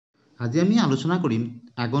আজি আমি আলোচনা কৰিম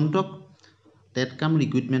আগন্তুক টেট কাম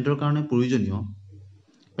ৰিক্ৰুইটমেণ্টৰ কাৰণে প্ৰয়োজনীয়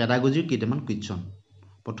পেডাগজিৰ কেইটামান কুৱেশ্যন।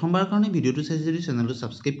 প্ৰথমবাৰৰ কাৰণে ভিডিঅ'টো চাইছে যদি চেনেলটো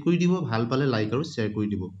ছাবস্ক্ৰাইব কৰি দিব, ভাল পালে লাইক আৰু শ্বেয়াৰ কৰি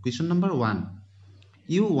দিব। Question number 1,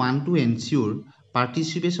 U want to এনচিয়ৰ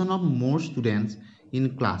participation of মোৰ students in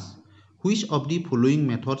class, which of the following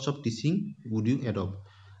methods of teaching would U adopt?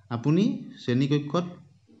 আপুনি শ্ৰেণীকক্ষত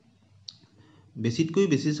বেছিতকৈ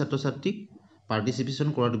বেছি ছাত্ৰ ছাত্ৰীক পাৰ্টিচিপেশ্যন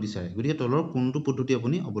কৰাটো বিচাৰে, গতিকে তলৰ কোনটো পদ্ধতি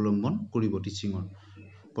আপুনি অৱলম্বন কৰিব টিচিঙৰ?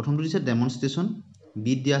 প্ৰথমটো দিছে ডেমনষ্ট্ৰেশ্যন,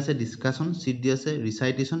 বিত দিয়া আছে ডিছকাশ্যন, চিত দিয়া আছে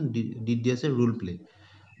ৰিচাইটেশ্যন, ডিত দিয়া আছে ৰোল প্লে।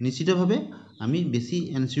 নিশ্চিতভাৱে আমি বেছি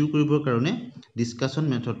এনচিয়ৰ কৰিবৰ কাৰণে ডিছকাশ্যন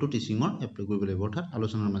মেথডটো টিচিঙৰ এপ্লাই কৰিব লাগিব, অৰ্থাৎ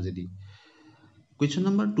আলোচনাৰ মাজেদি। Question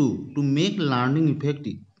number 2, to make learning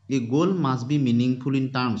effective এ গ'ল must B meaningful in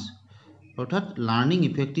terms, অৰ্থাৎ লাৰ্ণিং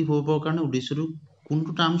ইফেক্টিভ হ'বৰ কাৰণে উদ্দেশ্যটো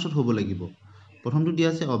কোনটো টাৰ্মছত হ'ব লাগিব? প্ৰথমটো দিয়া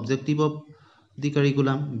আছে অবজেক্টিভ অফ দি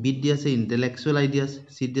কাৰিকুলাম, বিত দিয়া আছে ইণ্টেলেকচুৱেল আইডিয়াছ,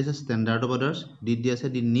 চিত দিয়া আছে ষ্টেণ্ডাৰ্ড অফ আদাৰ্ছ, ডিত দিয়া আছে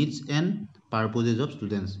দি নিডছ এণ্ড পাৰ্পজেছ অফ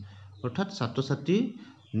ষ্টুডেণ্টছ, অৰ্থাৎ ছাত্ৰ ছাত্ৰীৰ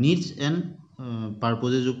নিডছ এণ্ড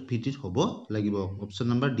পাৰ্পজেছৰ ভিত্তিত হ'ব লাগিব। অপশ্যন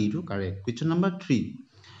নম্বৰ ডিটো correct. Question number 3,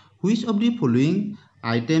 which of the following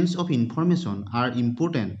items of information R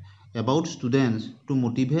important about students two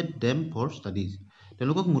motivate them for studies?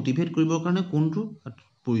 তেওঁলোকক মটিভেট কৰিবৰ কাৰণে কোনটো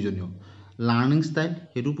প্ৰয়োজনীয়? লাৰ্ণিং ষ্টাইল,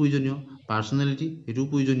 সেইটো প্ৰয়োজনীয়। পাৰ্চনেলিটি, সেইটোও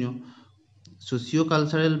প্ৰয়োজনীয়। ছ'চিঅ'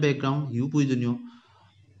 কালচাৰেল বেকগ্ৰাউণ্ড, ইও প্ৰয়োজনীয়।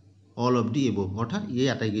 অল অফ দি এবভ, অৰ্থাৎ এই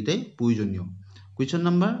আটাইকেইটাই প্ৰয়োজনীয়। Question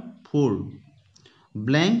number 4,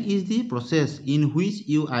 blank is the process in which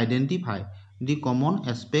U identify the common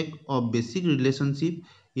aspect of basic relationship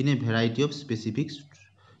in a variety of specific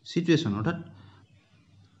situation, অৰ্থাৎ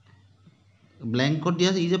ব্লেংকত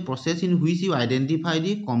দিয়া is a process in which U identify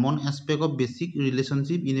the common aspect of basic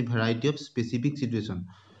relationship in a variety of specific situation,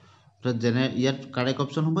 অৰ্থাৎ ইয়াত correct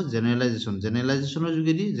option হ'ব জেনেৰেলাইজেশ্যন। জেনেৰেলাইজেশ্যনৰ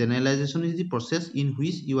যোগেদি জেনেৰেলাইজেশ্যন is the process in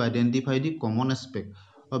which U identify the common aspect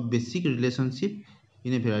of basic relationship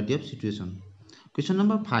in a variety of situation. Question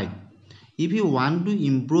number 5, if U want to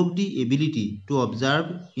improve the ability to observe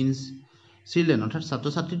in children, অৰ্থাৎ ছাত্ৰ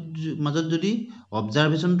ছাত্ৰীৰ মাজত যদি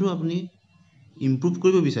অবজাৰ্ভেশ্যনটো আপুনি improve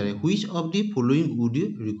কৰিব বিচাৰে, which of the following would U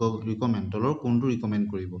recommend? তলৰ কোনটো ৰিকমেণ্ড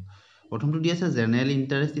কৰিব? প্ৰথমটো দি আছে general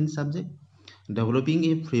interest in subject, developing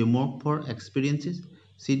A framework for experiences,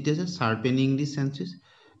 চিত দি আছে শ্বাৰ্পেনিং দি চেন্সেছ,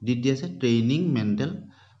 ডিত দি আছে ট্ৰেইনিং মেণ্টেল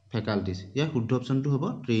ফেকাল্টিজ। ইয়াৰ শুদ্ধ অপশ্যনটো হ'ব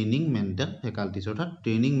ট্ৰেইনিং মেণ্টেল ফেকাল্টিজ, অৰ্থাৎ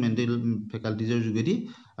ট্ৰেইনিং মেণ্টেল ফেকাল্টিজৰ যোগেদি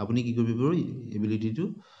আপুনি কি কৰিব পাৰিব? এবিলিটিটো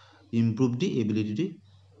improve the ability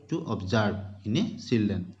to observe in a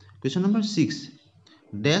children. Question number 6,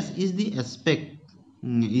 dash is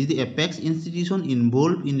the apex institution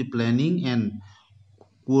involve in the planning and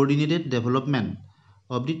কোঅৰ্ডিনেটেড development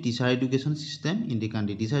of the teacher education system in the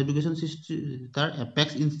country? Teacher education তাৰ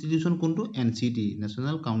apex institution কোনটো? NCT,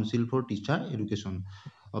 national council for teacher education.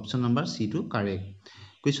 Option number চিটো correct.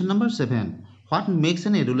 Question number 7, what max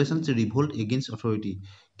N এডোলেচেন্স revolt against authority?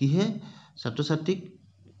 কিহে ছাত্ৰ ছাত্ৰীক,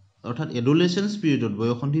 অৰ্থাৎ এডোলেচেন্স পিৰিয়ডত,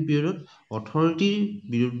 বয়সন্ধি পিৰিয়ডত অথৰিটিৰ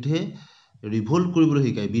বিৰুদ্ধে revolt কৰিবলৈ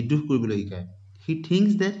শিকায়, বিদ্ৰোহ কৰিবলৈ শিকায়? হি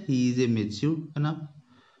thinks date he is a mature enough,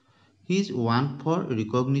 his want for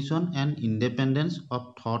recognition and independence of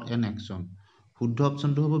thought and action. শুদ্ধ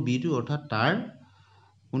অপশ্যনটো হ'ব বিটো, অৰ্থাৎ তাৰ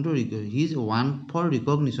কোনটো? হিজ ৱান্ট ফৰ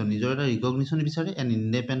ৰিকগনিশ্যন, নিজৰ এটা ৰিকগনিশ্যন বিচাৰে, এণ্ড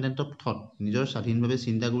ইণ্ডিপেণ্ডেণ্ট অফ থট, নিজৰ স্বাধীনভাৱে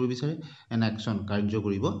চিন্তা কৰিব বিচাৰে, এণ্ড একশ্যন, কাৰ্য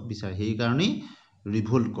কৰিব বিচাৰে, সেইকাৰণেই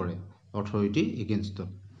ৰিভল্ট কৰে অথৰিটিৰ এগেইনষ্টত।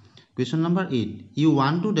 Question number 8, U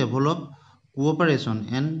want to develop cooperation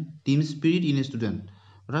and team spirit in a student,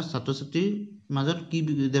 অৰ্থাৎ ছাত্ৰ ছাত্ৰীৰ মাজত কি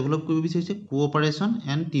ডেভেলপ কৰিব বিচাৰিছে? Cooperation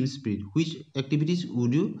and team spirit, which activities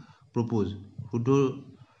would U propose? শুদ্ধটো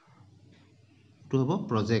হ'ব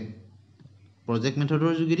প্ৰজেক্ট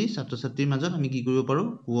মেথডৰ যোগেদি ছাত্ৰ ছাত্ৰীৰ মাজত আমি কি কৰিব পাৰোঁ?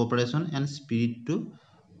 কোঅপাৰেশ্যন এণ্ড স্পিৰিটটো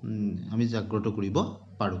আমি জাগ্ৰত কৰিব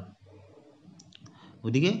পাৰোঁ।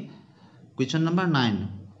 গতিকে question number 9,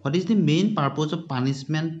 what is the main purpose of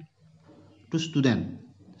punishment two student?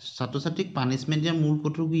 ছাত্ৰ ছাত্ৰীক পানিছমেণ্ট দিয়াৰ মূল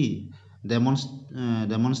কথাটো কি?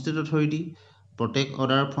 ডেমনষ্ট্ৰেট authority, protect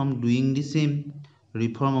order from doing the same,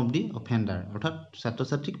 reform of the অফেণ্ডাৰ, অৰ্থাৎ ছাত্ৰ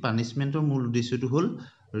ছাত্ৰীক পানিছমেণ্টৰ মূল উদ্দেশ্যটো হ'ল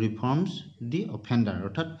ৰিফৰ্মছ দি অফেণ্ডাৰ,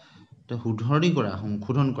 অৰ্থাৎ শুধৰণি কৰা,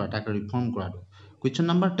 সংশোধন কৰা, তাক ৰিফৰ্ম কৰাটো। Question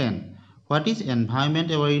number 10, what is environment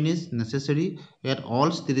awareness necessary at all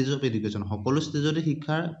stages of education? সকলো ষ্টেজতে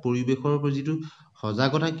শিক্ষাৰ পৰিৱেশৰ ওপৰত যিটো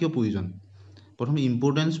সজাগতা কিয় প্ৰয়োজন? প্ৰথম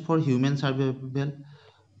ইম্পৰ্টেঞ্চ ফৰ হিউমেন ছাৰ্ভাইভেল,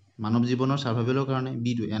 মানৱ জীৱনৰ ছাৰ্ভাইভেলৰ কাৰণে।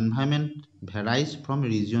 বিটো environment ভেৰাইজ from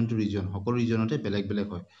region two region, সকলো ৰিজনতে বেলেগ বেলেগ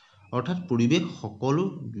হয়, অৰ্থাৎ পৰিৱেশ সকলো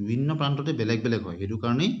বিভিন্ন প্ৰান্ততে বেলেগ বেলেগ হয়, সেইটো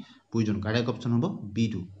কাৰণেই প্ৰয়োজন। কাৰেক্ট অপশ্যন হ'ব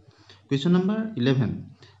বিটো। Question number 11,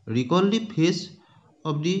 recall the face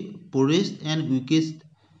of the প'ৰেষ্ট and উইকেষ্ট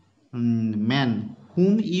man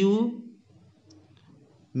whom you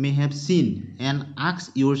may have seen and ask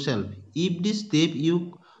yourself if this step you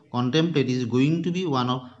contemplate is going to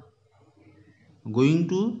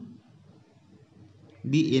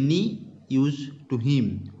be any use to him.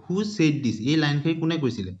 Who said this? এই লাইনখিনি কোনে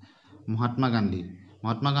কৈছিলে? মহাত্মা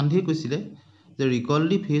গান্ধীয়ে কৈছিলে যে recall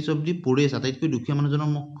the face of the পুৰেষ্ট, আটাইতকৈ দুখীয়া মানুহজনৰ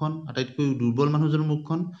মুখখন, আটাইতকৈ দুৰ্বল মানুহজনৰ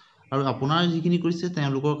মুখখন, আৰু আপোনাৰ যিখিনি কৰিছে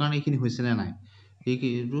তেওঁলোকৰ কাৰণে এইখিনি হৈছে নে নাই,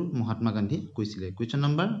 এইটো মহাত্মা গান্ধীয়ে কৈছিলে। Question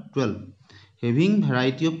number 12, having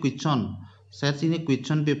variety of question চেটছ in a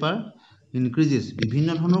question paper increases. বিভিন্ন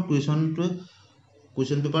ধৰণৰ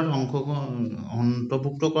কুৱেশ্যন পেপাৰত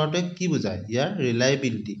অন্তৰ্ভুক্ত কৰাটোৱে কি বুজায়? ইয়াৰ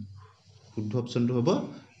ৰিলায়েবিলিটি। শুদ্ধ অপশ্যনটো হ'ব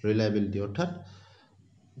ৰিলায়েবিলিটি, অৰ্থাৎ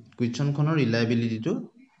কুৱেশ্যনখনৰ ৰিলায়েবিলিটিটো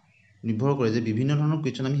নিৰ্ভৰ কৰে যে বিভিন্ন ধৰণৰ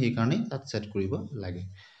কুৱেশ্যন আমি সেইকাৰণে তাত ছেট কৰিব লাগে।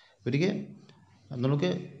 গতিকে আপোনালোকে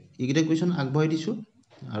এইকেইটা কুৱেশ্যন আগবঢ়াই দিছোঁ,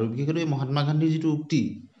 আৰু বিশেষকৈ মহাত্মা গান্ধীৰ যিটো উক্তি,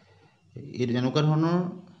 এই এনেকুৱা ধৰণৰ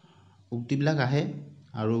উক্তিবিলাক আহে।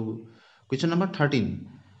 আৰু question number 13,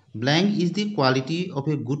 blank is the quality of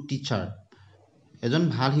a good teacher. এজন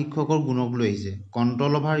ভাল শিক্ষকৰ গুণক লৈ আহিছে।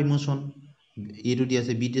 কণ্ট্ৰল অভাৰ ইম'শ্যন, এইটো দি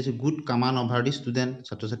আছে। বিত আছে গুড কামাণ্ড অভাৰ দি ষ্টুডেণ্ট,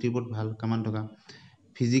 ছাত্ৰ ছাত্ৰীৰ ওপৰত ভাল কামাণ্ড থকা।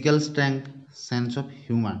 Physical strength, sense of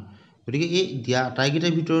humour. গতিকে এই দিয়া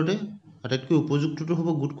আটাইকেইটাৰ ভিতৰতে আটাইতকৈ উপযুক্তটো হ'ব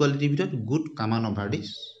গুড কোৱালিটিৰ ভিতৰত গুড কামাণ্ড অভাৰ দি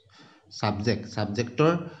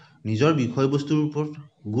ছাবজেক্টৰ নিজৰ বিষয়বস্তুৰ ওপৰত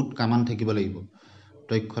গুড কামাণ্ড থাকিব লাগিব,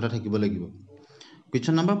 দক্ষতা থাকিব লাগিব।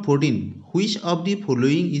 Question number 14, which of the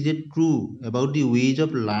following is a true about the ways of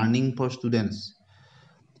learning for students.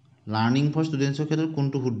 Learning for ষ্টুডেণ্টছৰ ক্ষেত্ৰত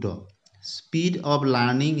কোনটো শুদ্ধ? Speed of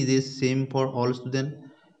learning is a same for all student.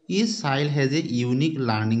 Is child has a unique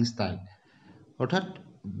learning style. অৰ্থাৎ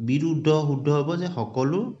বিটো শুদ্ধ হ'ব যে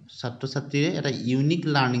সকলো ছাত্ৰ ছাত্ৰীৰে এটা ইউনিক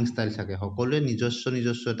লাৰ্ণিং ষ্টাইল থাকে, সকলোৱে নিজস্ব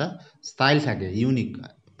এটা ষ্টাইল থাকে, ইউনিক,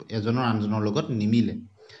 এজনৰ আনজনৰ লগত নিমিলে।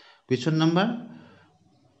 Question number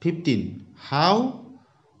 15, how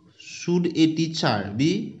should a teacher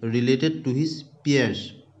B related to his Peirce.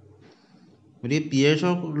 গতিকে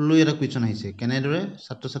পিয়াৰ্ছক লৈ এটা কুৱেশ্যন আহিছে, কেনেদৰে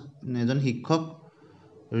এজন শিক্ষক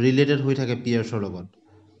ৰিলেটেড হৈ থাকে পিয়াৰ্ছৰ লগত।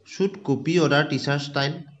 Should copy order teacher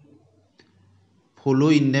style,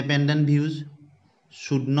 follow' independent views,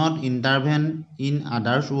 should not ইণ্টাৰভেন in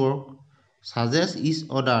others work, suggest is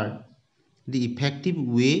order the effective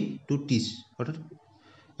way to teach. অৰ্থাৎ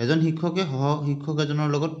এজন শিক্ষকে শিক্ষক এজনৰ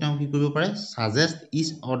লগত তেওঁ কি কৰিব পাৰে? Suggest is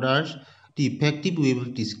অদাৰ্ছ the effective way to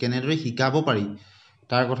teach, কেনেদৰে শিকাব পাৰি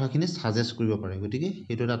তাৰ কথাখিনি ছাজেষ্ট কৰিব পাৰে। গতিকে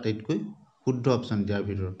সেইটো এটা আটাইতকৈ শুদ্ধ অপশ্যন দিয়াৰ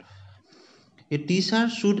ভিতৰত। A teacher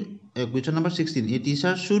should, question number 16, a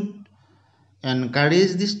teacher should encourage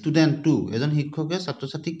the student two. এজন শিক্ষকে ছাত্ৰ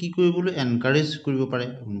ছাত্ৰীক কি কৰিবলৈ এনকাৰেজ কৰিব পাৰে,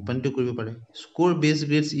 অনুপ্ৰাণিত কৰিব পাৰে। Score best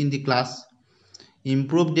গ্ৰেডছ in the class,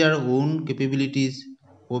 improve there on কেপেবিলিটিজ,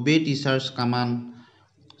 অবে teachers command,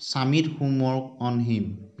 submit homework on him.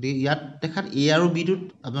 গতিকে ইয়াত দেখাত এ আৰু বিটোত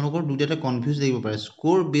আপোনালোকৰ দুয়োটাতে কনফিউজ লাগিব পাৰে।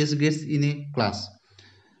 Score best গ্ৰেডছ in a class,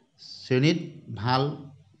 শ্ৰেণীত ভাল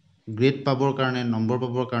গ্ৰেড পাবৰ কাৰণে, নম্বৰ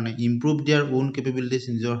পাবৰ কাৰণে। ইম্প্ৰুভ দেয়াৰ অ'ন কেপেবিলিটিজ,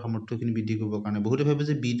 নিজৰ সামৰ্থ্যখিনি বৃদ্ধি কৰিবৰ কাৰণে। বহুতে ভাবে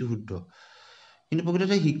যে বিটো শুদ্ধ, কিন্তু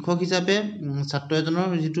প্ৰকৃততে শিক্ষক হিচাপে ছাত্ৰ এজনৰ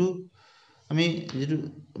যিটো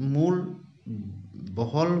মূল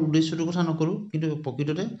বহল উদ্দেশ্যটোৰ কথা নকৰোঁ, কিন্তু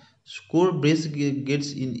প্ৰকৃততে score best গ্ৰেডছ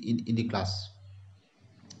in the class,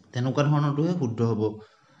 তেনেকুৱা ধৰণৰটোহে শুদ্ধ হ'ব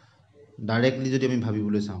ডাইৰেক্টলি যদি আমি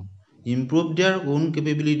ভাবিবলৈ চাওঁ। ইম্প্ৰুভ দেয়াৰ অ'ন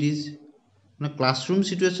কেপেবিলিটিজ, মানে ক্লাছৰুম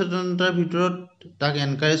চিটুৱেশ্যন এটাৰ ভিতৰত তাক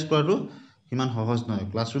এনকাৰেজ কৰাটো সিমান সহজ নহয়।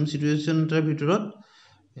 ক্লাছৰুম চিটুৱেশ্যন এটাৰ ভিতৰত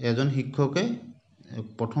এজন শিক্ষকে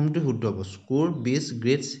প্ৰথমটো শুদ্ধ হ'ব, score best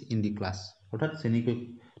গ্ৰেডছ in the class, অৰ্থাৎ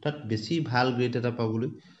তাত বেছি ভাল গ্ৰেড এটা পাবলৈ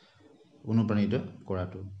অনুপ্ৰাণিত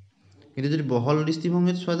কৰাটো। কিন্তু যদি বহল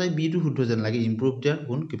দৃষ্টিভংগীত চোৱা যায় বিটো শুদ্ধ যেন লাগে, ইম্প্ৰুভ দেয়াৰ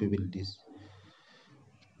অ'ন কেপেবিলিটিজ।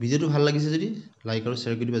 ভিডিঅ'টো ভাল লাগিছে যদি লাইক আৰু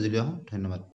শ্বেয়াৰ কৰি দিবা। যদি আহোঁ, ধন্যবাদ।